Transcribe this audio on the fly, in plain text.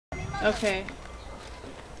Okay.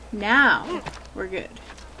 Now we're good.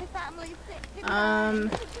 The family's sick tonight.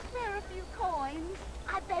 Could you spare a few coins?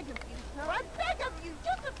 I beg of you, sir. I beg of you.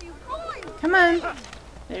 Just a few coins. Come on.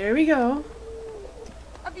 There we go.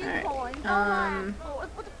 A few Alright, coins. All I ask for is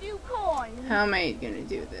but a few coins. How am I gonna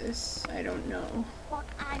do this? I don't know. But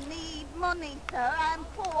I need money, sir. I'm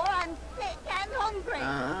poor, I'm sick, and hungry.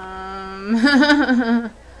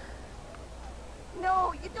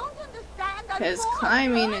 No, you don't understand. I'm Because poor,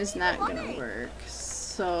 climbing sir. I is need not money. gonna work. I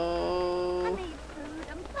So need food.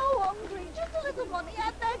 I'm so hungry. Just a little money.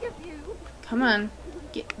 I beg of you. come on,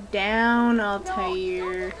 get down. I'll No, tie you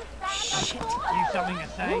don't your. understand. Shit. I'm poor. You something to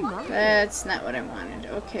say? That's not what I wanted.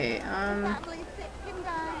 Okay. Family's sick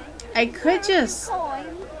tonight. I could just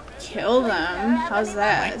Coins. kill them. How's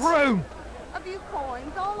that? Make room! A few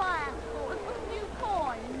coins. All I ask for is but a few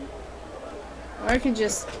coins. Or I could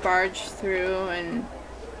just barge through and.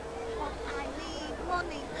 But I need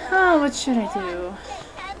money, sir. Oh, what should I do? I'm sick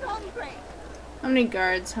and hungry. How many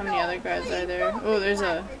guards? How many other guards are there? Oh, there's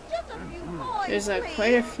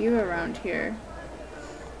quite a few around here.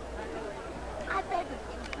 I beg of you,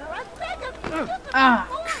 sir. I beg of you. Just a few Ah,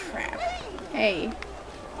 coins, crap. please. Hey,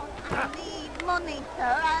 I need money,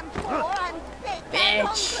 sir. I'm poor. I'm sick and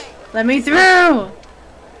bitch. hungry. Let me through!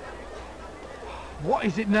 What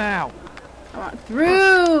is it now? I want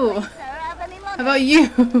through! Sir, have any money? How about you?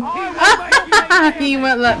 I will make you He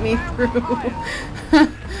won't let me through.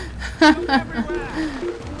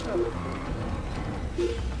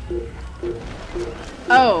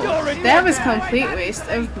 Oh, that was complete waste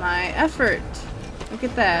of my effort. Look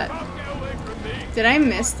at that. Did I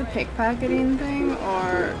miss the pickpocketing thing?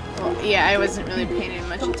 Or, well, yeah, I wasn't really paying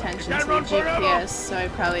much attention to the GPS, so I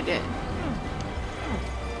probably did.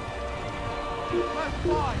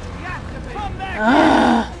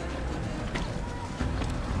 Ugh.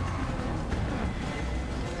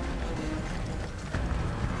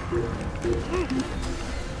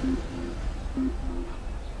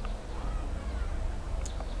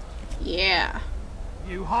 Yeah,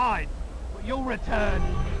 You hide, but you'll return.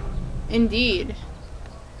 indeed.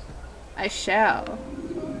 I shall.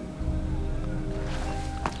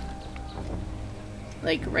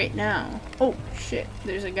 Like right now. Oh, shit,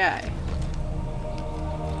 there's a guy.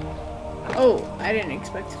 Oh, I didn't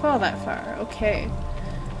expect to fall that far. Okay.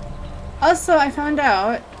 Also, I found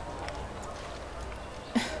out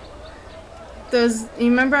you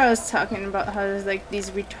remember I was talking about how there's like these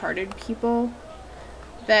retarded people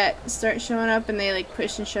that start showing up and they like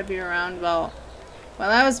push and shove you around? Well, while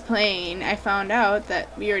I was playing, I found out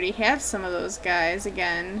that we already have some of those guys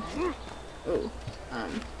again. Oh,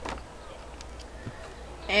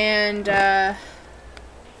 and I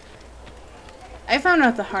found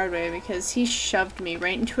out the hard way because he shoved me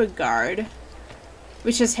right into a guard,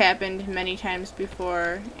 which has happened many times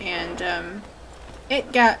before, and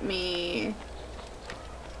it got me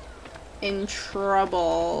in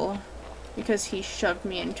trouble because he shoved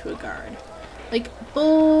me into a guard. Like,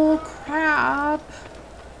 bull crap.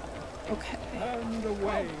 Okay.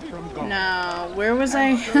 Now, where was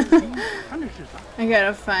I? I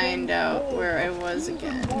gotta find out where I was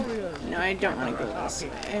again. No, I don't want to go this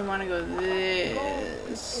way. I want to go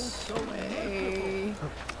this way.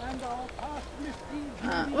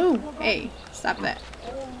 Ooh, hey, stop that.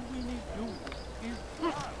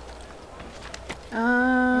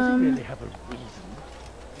 Really have a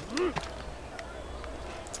reason.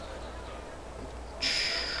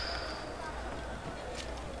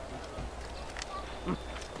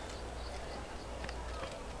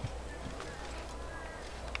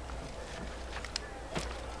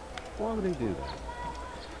 Why would they do that?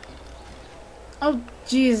 Oh,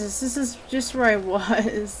 Jesus, this is just where I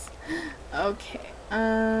was. Okay,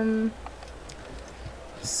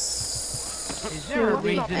 so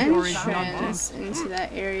the entrance into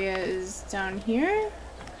that area is down here?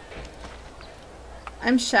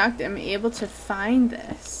 I'm shocked I'm able to find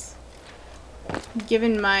this,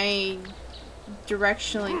 given my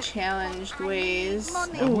directionally challenged ways.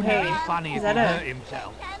 Oh, hey, Funny is if that he a... hurt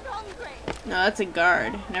himself. No, that's a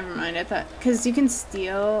guard. Never mind, I thought... Because you can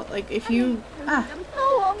steal, like, if you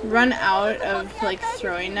run out of, like,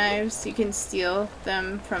 throwing knives, you can steal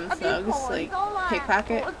them from thugs, like,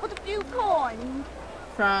 pickpocket.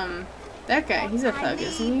 From that guy. He's a thug,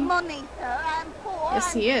 isn't he?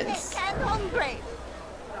 Yes, he is.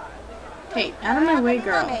 Hey, out of my way,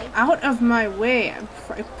 girl. Out of my way.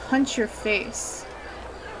 I punch your face.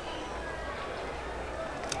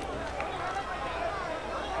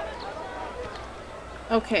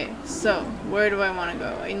 Okay, so where do I want to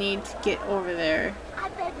go? I need to get over there.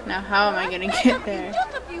 Now, how am I going to get there?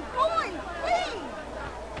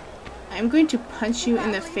 I'm going to punch you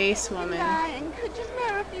in the face, woman. Dying. Could you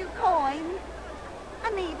spare a few coins?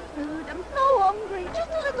 I need food. I'm so hungry.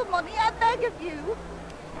 Just a little money, I beg of you.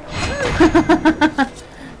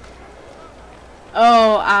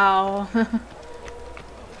 Oh, ow.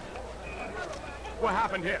 What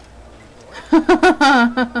happened here?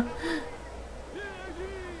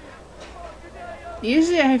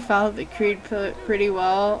 Usually I follow the creed pretty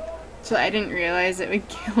well, so I didn't realize it would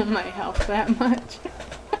kill my health that much.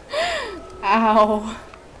 Ow.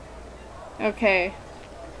 Okay.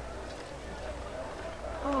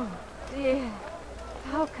 Oh dear.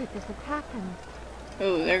 How could this have happened?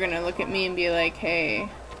 Oh, they're gonna look at me and be like, hey,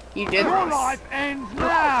 you did Your this. life ends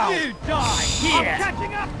now! You die here! I'm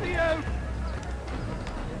catching up to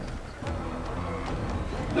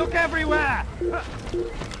you! Look everywhere!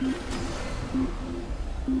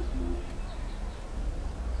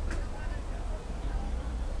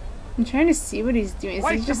 I'm trying to see what he's doing. Is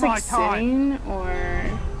he Waste just of like my time. sitting or?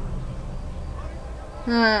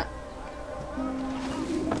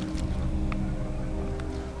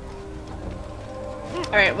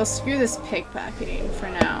 Alright, well screw this pickpocketing for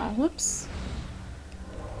now. Whoops.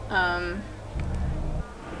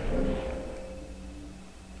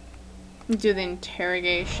 Do the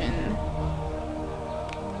interrogation.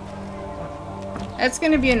 That's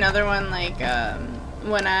gonna be another one like,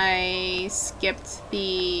 when I skipped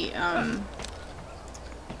the,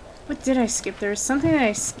 what did I skip? There was something that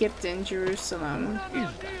I skipped in Jerusalem.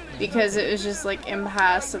 Because it was just, like,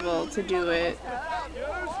 impossible to do it.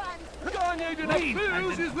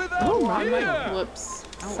 Whoops.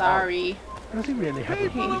 Sorry. Does he really have a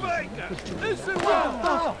People of Acre, listen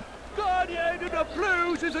well. Guardian of the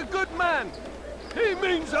Blues is a good man. He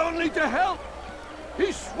means only to help.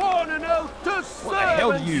 He's sworn an oath to serve What the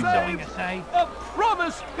hell and do you save. know to say? A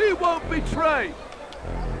promise he won't betray.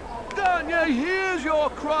 Garnier hears your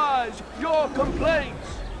cries, your complaints.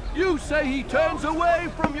 You say he turns away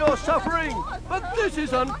from your suffering, but this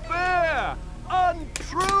is unfair,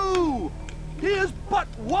 untrue. He is but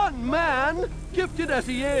one man, gifted as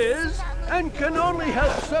he is, and can only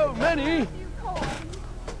help so many.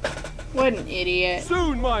 What an idiot.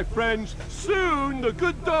 Soon, my friends, soon the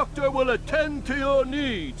good doctor will attend to your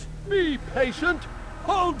needs. Be patient,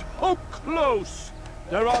 hold hope close.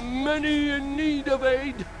 There are many in need of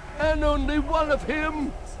aid, and only one of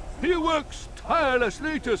him. He works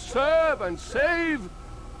tirelessly to serve and save,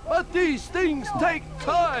 but these things take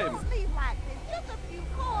time. Please, like this. Just a few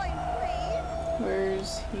coins, please.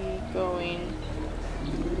 Where's he going?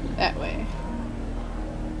 That way.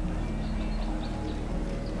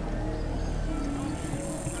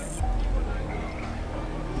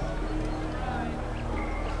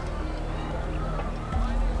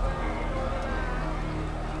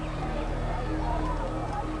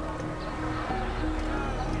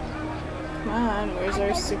 Come on, where's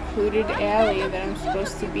our secluded alley that I'm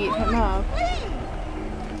supposed to beat him up?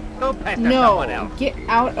 Go pester someone No! else. Get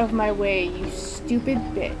out of my way, you stupid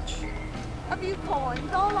bitch. A few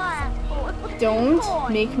coins, all I ask for is a few Don't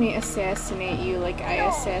coins. make me assassinate you like I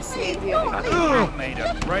assassinated the other guy. You made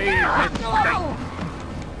a grave mistake.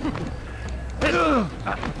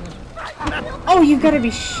 Oh, you gotta be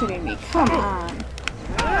shitting me. Come on.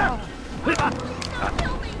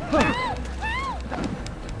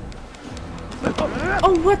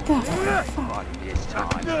 Oh, what the fuck? This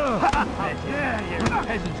time. Yeah, you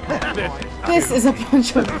peasants got this. This is a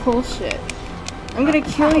bunch of bullshit. I'm gonna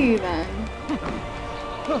kill you then.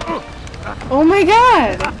 Oh my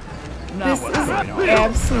god! This is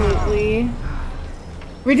absolutely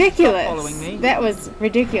ridiculous. following me. That was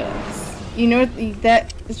ridiculous. You know,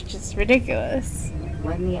 that is just ridiculous.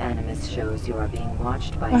 When the Animus shows you are being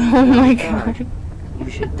watched by Oh my a god. guard, you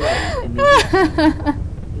should run immediately.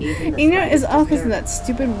 Even the You know, it's slightest all because of disturbance- that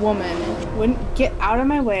stupid woman wouldn't get out of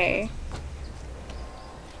my way.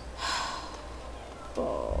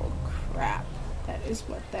 Oh crap. That is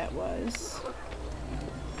what that was.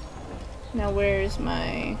 Now where's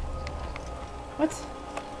my... What?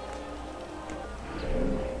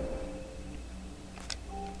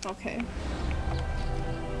 Okay.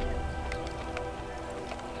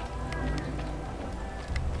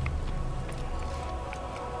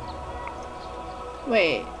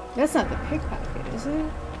 Wait, that's not the pickpocket, is it?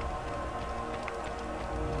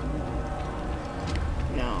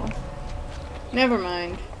 No. Never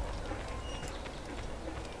mind.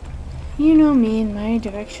 You know me and my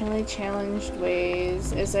directionally challenged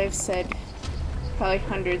ways, as I've said probably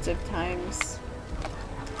hundreds of times.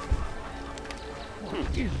 Who is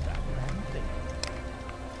that damn thing?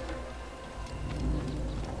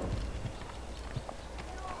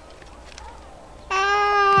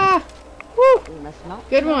 Ah! Woo! We must not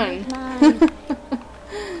Good change one. his mind.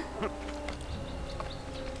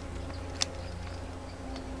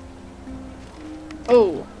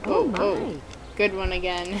 Oh, Oh oh, my. oh. Good one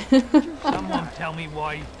again. Someone tell me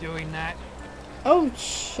why he's doing that. Oh,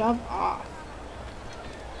 shove off.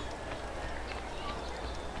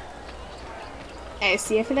 I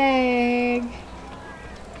see a flag.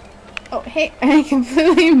 Oh, hey, I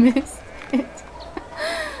completely missed it.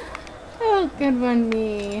 Oh, good one,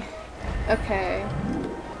 me. Okay.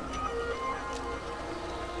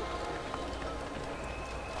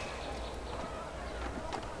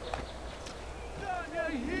 Danya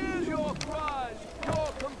hears your cries,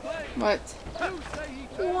 your complaints. What? You say he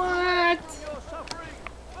turns What? from your suffering,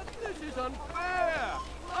 but this is unfair.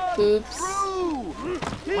 Oops. True.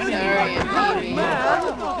 He When is did a you Sorry, write good Amy.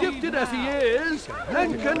 man, gifted as he is,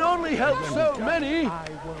 and can only help so many. I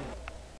won't.